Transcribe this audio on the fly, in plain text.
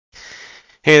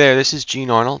Hey there, this is Gene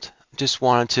Arnold. Just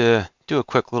wanted to do a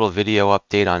quick little video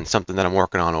update on something that I'm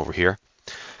working on over here.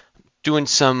 Doing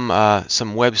some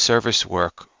web service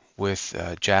work with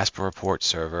Jasper Report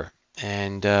Server,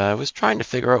 and I was trying to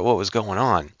figure out what was going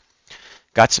on.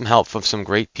 Got some help from some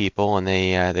great people, and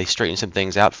they straightened some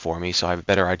things out for me, so I have a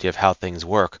better idea of how things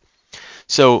work.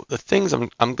 So the things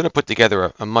I'm going to put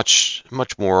together a much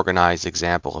more organized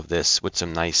example of this with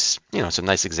some nice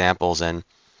examples and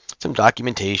some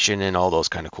documentation and all those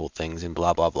kind of cool things and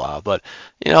blah, blah, blah. But,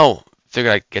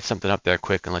 figured I'd get something up there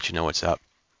quick and let you know what's up.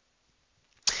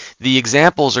 The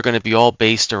examples are going to be all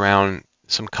based around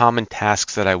some common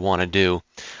tasks that I want to do,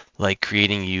 like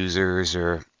creating users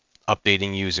or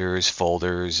updating users,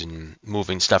 folders, and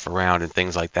moving stuff around and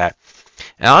things like that.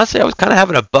 And honestly, I was kind of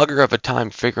having a bugger of a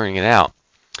time figuring it out.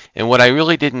 And what I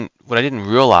didn't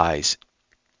realize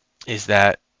is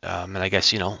that and I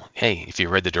guess, hey, if you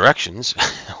read the directions,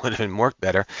 it would have been worked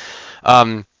better.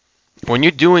 When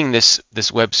you're doing this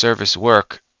web service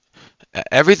work,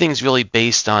 everything's really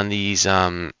based on these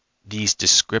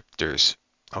descriptors,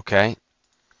 okay?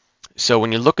 So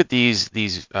when you look at these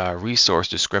resource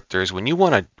descriptors, when you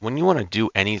want to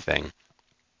do anything,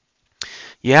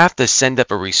 you have to send up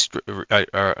a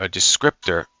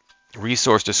descriptor,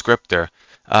 resource descriptor,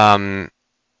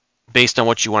 based on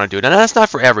what you want to do. Now, that's not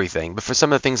for everything, but for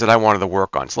some of the things that I wanted to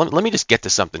work on. So let me just get to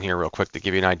something here real quick to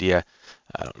give you an idea.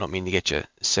 I don't mean to get you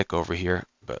sick over here,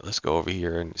 but let's go over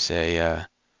here and say,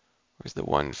 where's the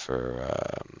one for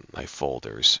my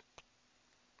folders?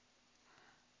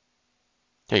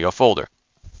 Here you go, folder.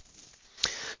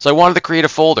 So I wanted to create a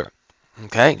folder.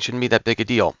 Okay, it shouldn't be that big a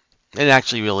deal. It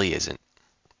actually really isn't.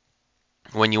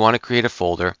 When you want to create a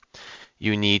folder,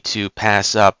 you need to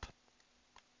pass up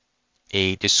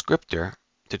a descriptor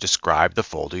to describe the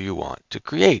folder you want to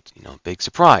create. Big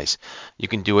surprise. You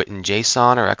can do it in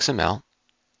JSON or XML.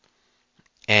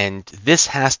 And this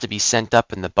has to be sent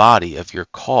up in the body of your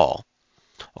call.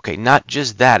 Okay, not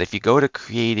just that. If you go to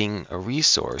creating a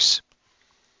resource,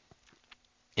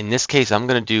 in this case, I'm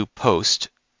going to do post.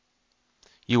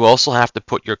 You also have to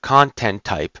put your content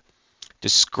type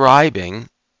describing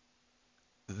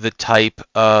the type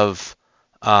of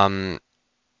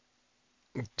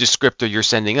descriptor you're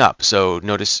sending up. So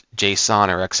notice JSON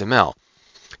or XML.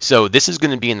 So this is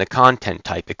going to be in the content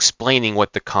type, explaining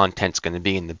what the content's going to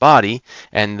be in the body,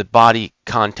 and the body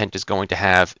content is going to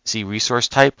have, see, resource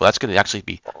type. Well, that's going to actually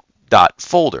be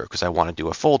 .folder because I want to do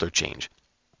a folder change.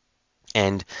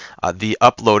 And the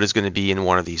upload is going to be in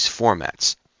one of these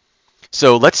formats.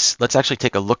 So let's actually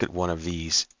take a look at one of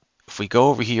these. If we go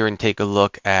over here and take a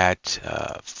look at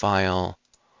File,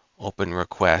 Open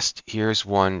Request, here's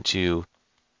one to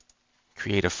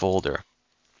create a folder.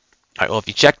 All right, well, if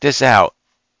you check this out,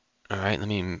 all right, let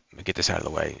me get this out of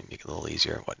the way and make it a little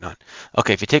easier and whatnot.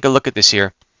 Okay, if you take a look at this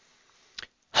here,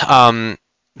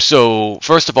 so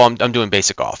first of all, I'm doing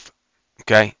basic auth,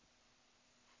 okay?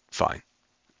 Fine.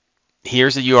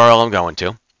 Here's the URL I'm going to.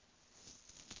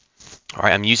 All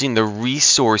right, I'm using the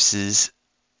resources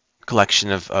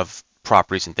collection of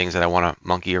properties and things that I want to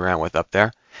monkey around with up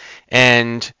there.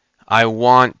 And I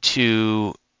want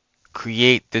to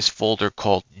create this folder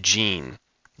called Gene.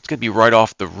 It's going to be right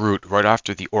off the root, right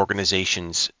after the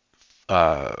organization's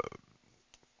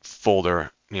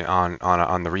folder on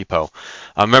the repo.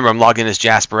 Remember, I'm logged in as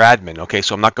Jasper admin. Okay,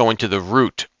 so I'm not going to the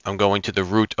root. I'm going to the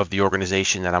root of the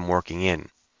organization that I'm working in.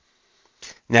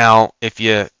 Now, if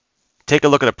you take a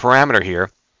look at a parameter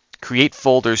here, create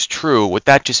folders true, what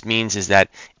that just means is that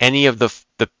any of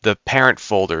the parent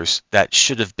folders that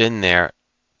should have been there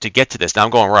to get to this, now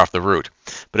I'm going right off the root,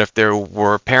 but if there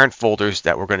were parent folders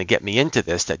that were going to get me into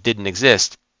this that didn't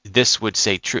exist, this would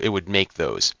say true, it would make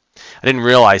those. I didn't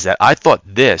realize that. I thought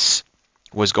this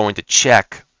was going to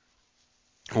check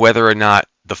whether or not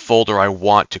the folder I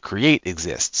want to create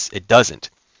exists. It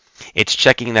doesn't. It's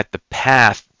checking that the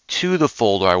path to the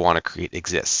folder I want to create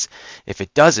exists. If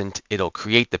it doesn't, it'll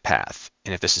create the path.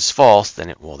 And if this is false,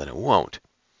 then it won't.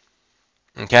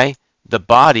 Okay? The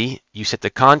body, you set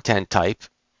the content type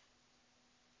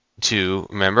to,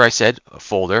 remember I said a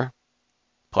folder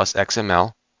plus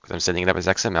XML, because I'm setting it up as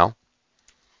XML.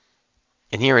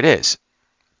 And here it is.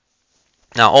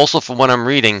 Now, also from what I'm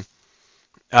reading,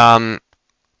 I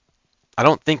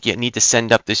don't think you need to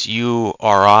send up this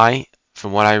URI.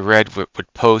 From what I read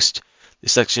with post,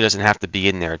 this actually doesn't have to be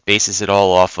in there. It bases it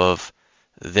all off of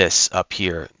this up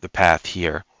here, the path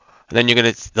here. And then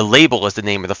the label is the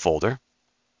name of the folder.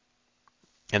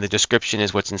 And the description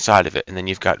is what's inside of it. And then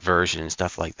you've got version and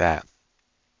stuff like that.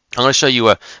 I'm going to show you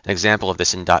an example of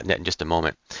this in .NET in just a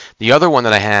moment. The other one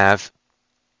that I have,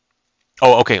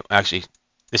 oh, okay, actually,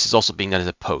 this is also being done as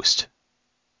a post.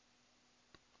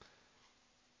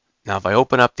 Now if I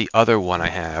open up the other one I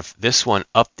have, this one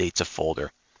updates a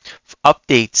folder.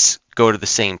 Updates go to the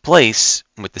same place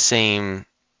with the same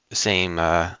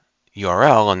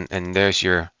URL, and there's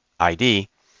your ID.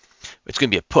 It's going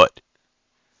to be a put.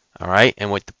 All right,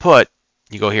 and with the put,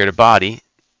 you go here to body,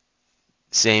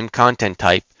 same content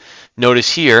type.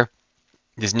 Notice here,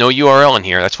 there's no URL in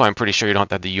here. That's why I'm pretty sure you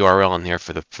don't have the URL in here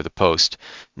for the post.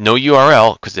 No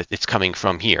URL because it's coming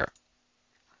from here.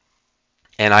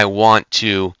 And I want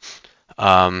to,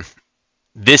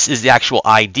 this is the actual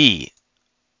ID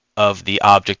of the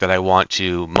object that I want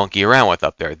to monkey around with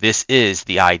up there. This is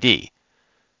the ID,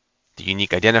 the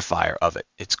unique identifier of it.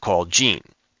 It's called Gene.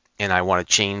 And I want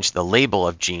to change the label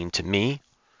of Gene to me.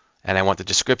 And I want the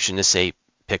description to say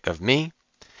pic of me.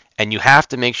 And you have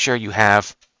to make sure you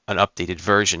have an updated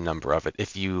version number of it.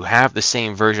 If you have the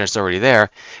same version that's already there,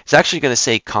 it's actually going to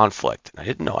say conflict. I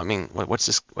didn't know. I mean, what's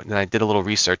this? When I did a little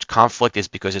research, conflict is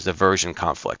because it's a version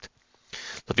conflict.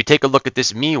 So if you take a look at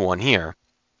this me one here,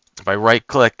 if I right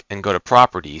click and go to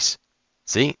properties,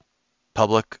 see,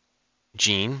 public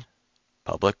Gene.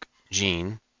 All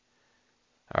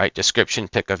right, description,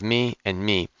 pic of me, and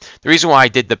me. The reason why I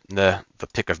did the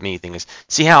pic of me thing is,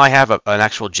 see how I have an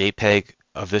actual JPEG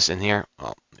of this in here?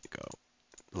 Well, let me go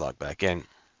log back in.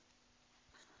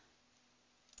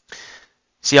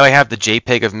 See how I have the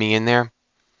JPEG of me in there?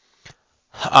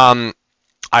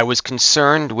 I was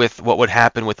concerned with what would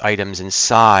happen with items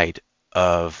inside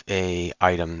of a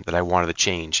item that I wanted to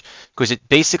change, because it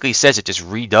basically says it just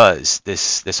redoes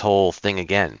this whole thing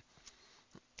again,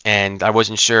 and I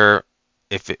wasn't sure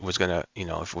if it was gonna,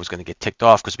 if it was gonna get ticked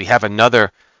off, because we have another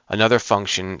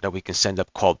function that we can send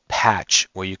up called patch,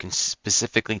 where you can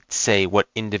specifically say what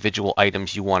individual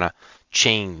items you want to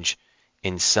change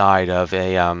inside of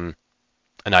a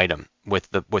an item. With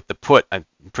the put, I'm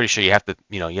pretty sure you have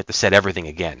to set everything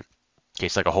again. Okay,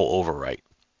 it's like a whole overwrite.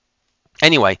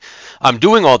 Anyway, I'm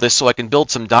doing all this so I can build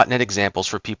some .NET examples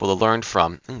for people to learn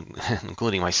from,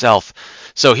 including myself.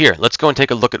 So here, let's go and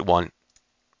take a look at one.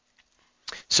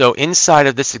 So inside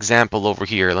of this example over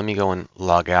here, let me go and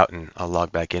log out, and I'll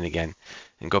log back in again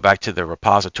and go back to the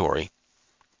repository.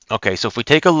 Okay, so if we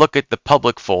take a look at the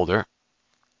public folder,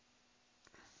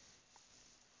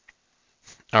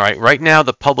 all right, right now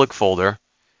the public folder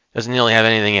doesn't really have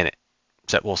anything in it,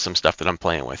 except, well, some stuff that I'm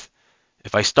playing with.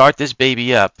 If I start this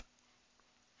baby up,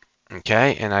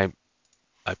 okay, and I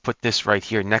put this right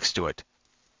here next to it,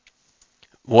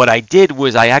 what I did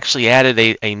was I actually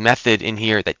added a method in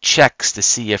here that checks to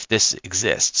see if this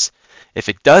exists. If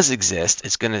it does exist,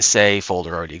 it's going to say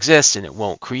folder already exists, and it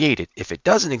won't create it. If it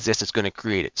doesn't exist, it's going to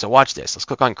create it. So watch this. Let's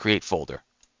click on create folder.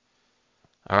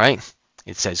 All right,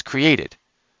 it says created.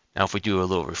 Now if we do a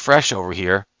little refresh over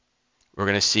here, we're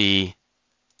going to see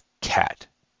cat.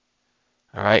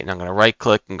 All right, and I'm going to right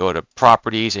click and go to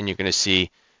properties, and you're going to see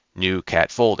new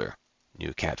cat folder.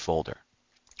 New cat folder.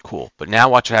 Cool. But now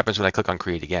watch what happens when I click on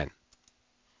create again.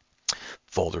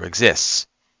 Folder exists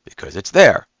because it's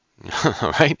there.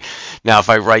 All right. Now if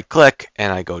I right click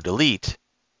and I go delete,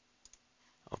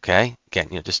 okay, again,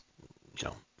 just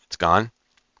it's gone.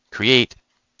 Create,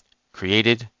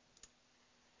 created,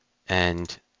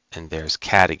 and there's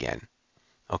cat again.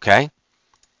 Okay.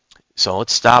 So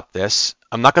let's stop this.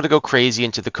 I'm not going to go crazy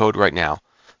into the code right now,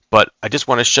 but I just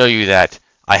want to show you that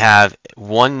I have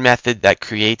one method that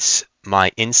creates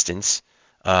my instance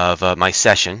of my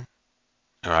session.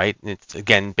 All right, it's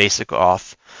again basic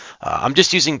auth. I'm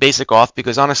just using basic auth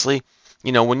because honestly,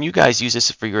 when you guys use this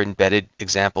for your embedded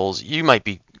examples, you might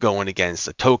be going against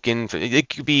a token. It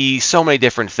could be so many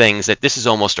different things that this is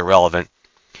almost irrelevant.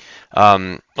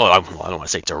 Well, I don't want to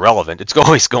say it's irrelevant. It's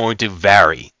always going to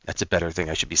vary. That's a better thing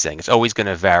I should be saying. It's always going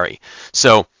to vary.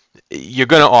 So you're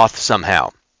going to auth somehow.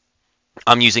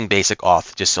 I'm using basic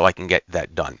auth just so I can get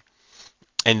that done.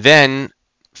 And then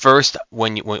first,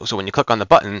 when you click on the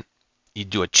button, you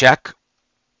do a check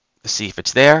to see if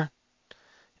it's there.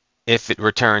 If it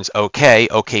returns OK,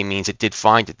 OK means it did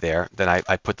find it there. Then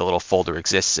I put the little folder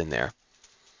exists in there.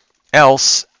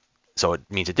 Else, so it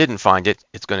means it didn't find it,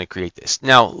 it's going to create this.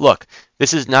 Now, look,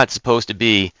 this is not supposed to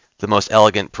be the most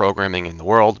elegant programming in the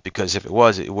world, because if it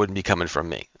was, it wouldn't be coming from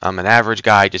me. I'm an average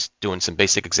guy just doing some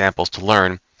basic examples to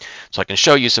learn, so I can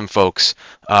show you some folks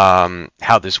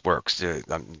how this works.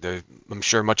 I'm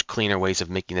sure much cleaner ways of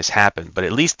making this happen, but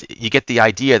at least you get the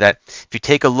idea that if you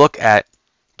take a look at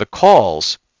the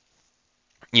calls,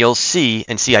 you'll see,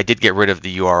 and see I did get rid of the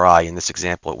URI in this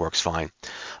example, it works fine.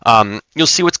 You'll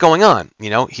see what's going on.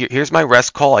 Here's my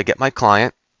REST call, I get my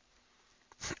client.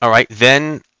 All right,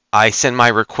 then I send my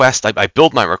request, I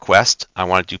build my request, I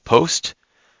want to do post,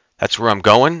 that's where I'm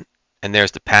going, and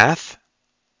there's the path.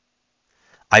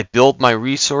 I build my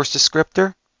resource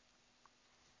descriptor.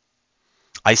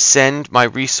 I send my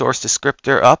resource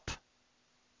descriptor up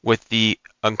with the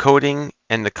encoding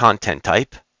and the content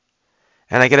type,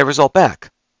 and I get a result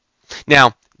back.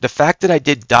 Now, the fact that I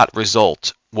did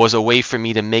 .result was a way for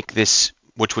me to make this,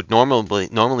 which would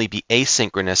normally be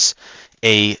asynchronous,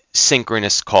 a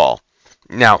synchronous call.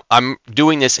 Now, I'm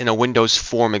doing this in a Windows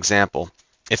form example.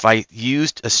 If I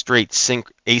used a straight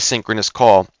asynchronous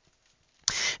call,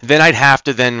 then I'd have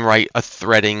to then write a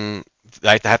threading.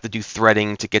 I'd have to do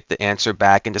threading to get the answer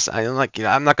back, and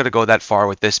I'm not going to go that far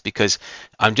with this because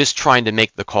I'm just trying to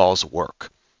make the calls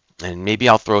work. And maybe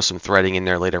I'll throw some threading in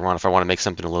there later on if I want to make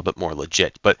something a little bit more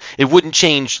legit. But it wouldn't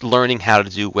change learning how to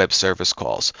do web service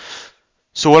calls.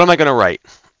 So what am I going to write?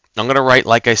 I'm going to write,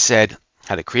 like I said,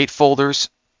 how to create folders,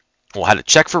 well, how to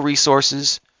check for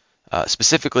resources.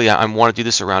 Specifically, I want to do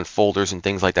this around folders and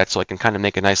things like that so I can kind of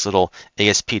make a nice little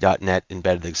ASP.NET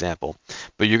embedded example.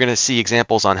 But you're going to see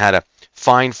examples on how to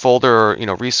find folder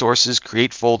or resources,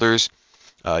 create folders,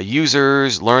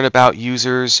 users, learn about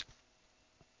users,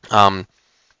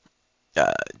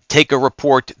 take a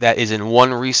report that is in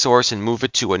one resource and move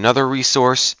it to another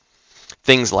resource,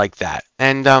 things like that.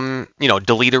 And,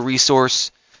 delete a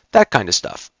resource, that kind of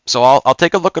stuff. So I'll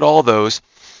take a look at all of those.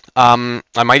 I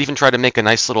might even try to make a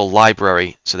nice little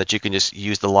library so that you can just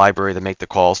use the library to make the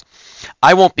calls.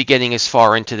 I won't be getting as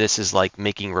far into this as like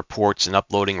making reports and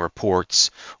uploading reports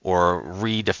or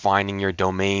redefining your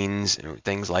domains or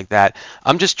things like that.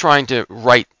 I'm just trying to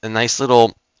write a nice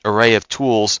little array of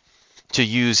tools to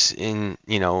use in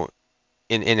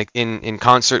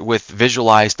concert with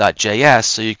visualize.js,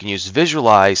 so you can use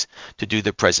visualize to do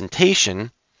the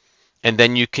presentation, and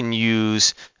then you can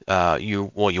use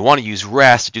you want to use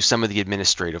REST to do some of the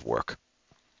administrative work.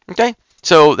 Okay,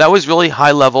 so that was really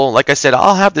high level. Like I said,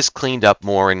 I'll have this cleaned up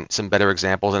more in some better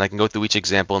examples, and I can go through each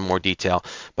example in more detail.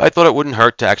 But I thought it wouldn't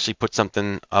hurt to actually put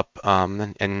something up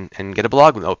and get a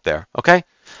blog note there. Okay,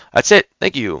 that's it.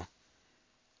 Thank you.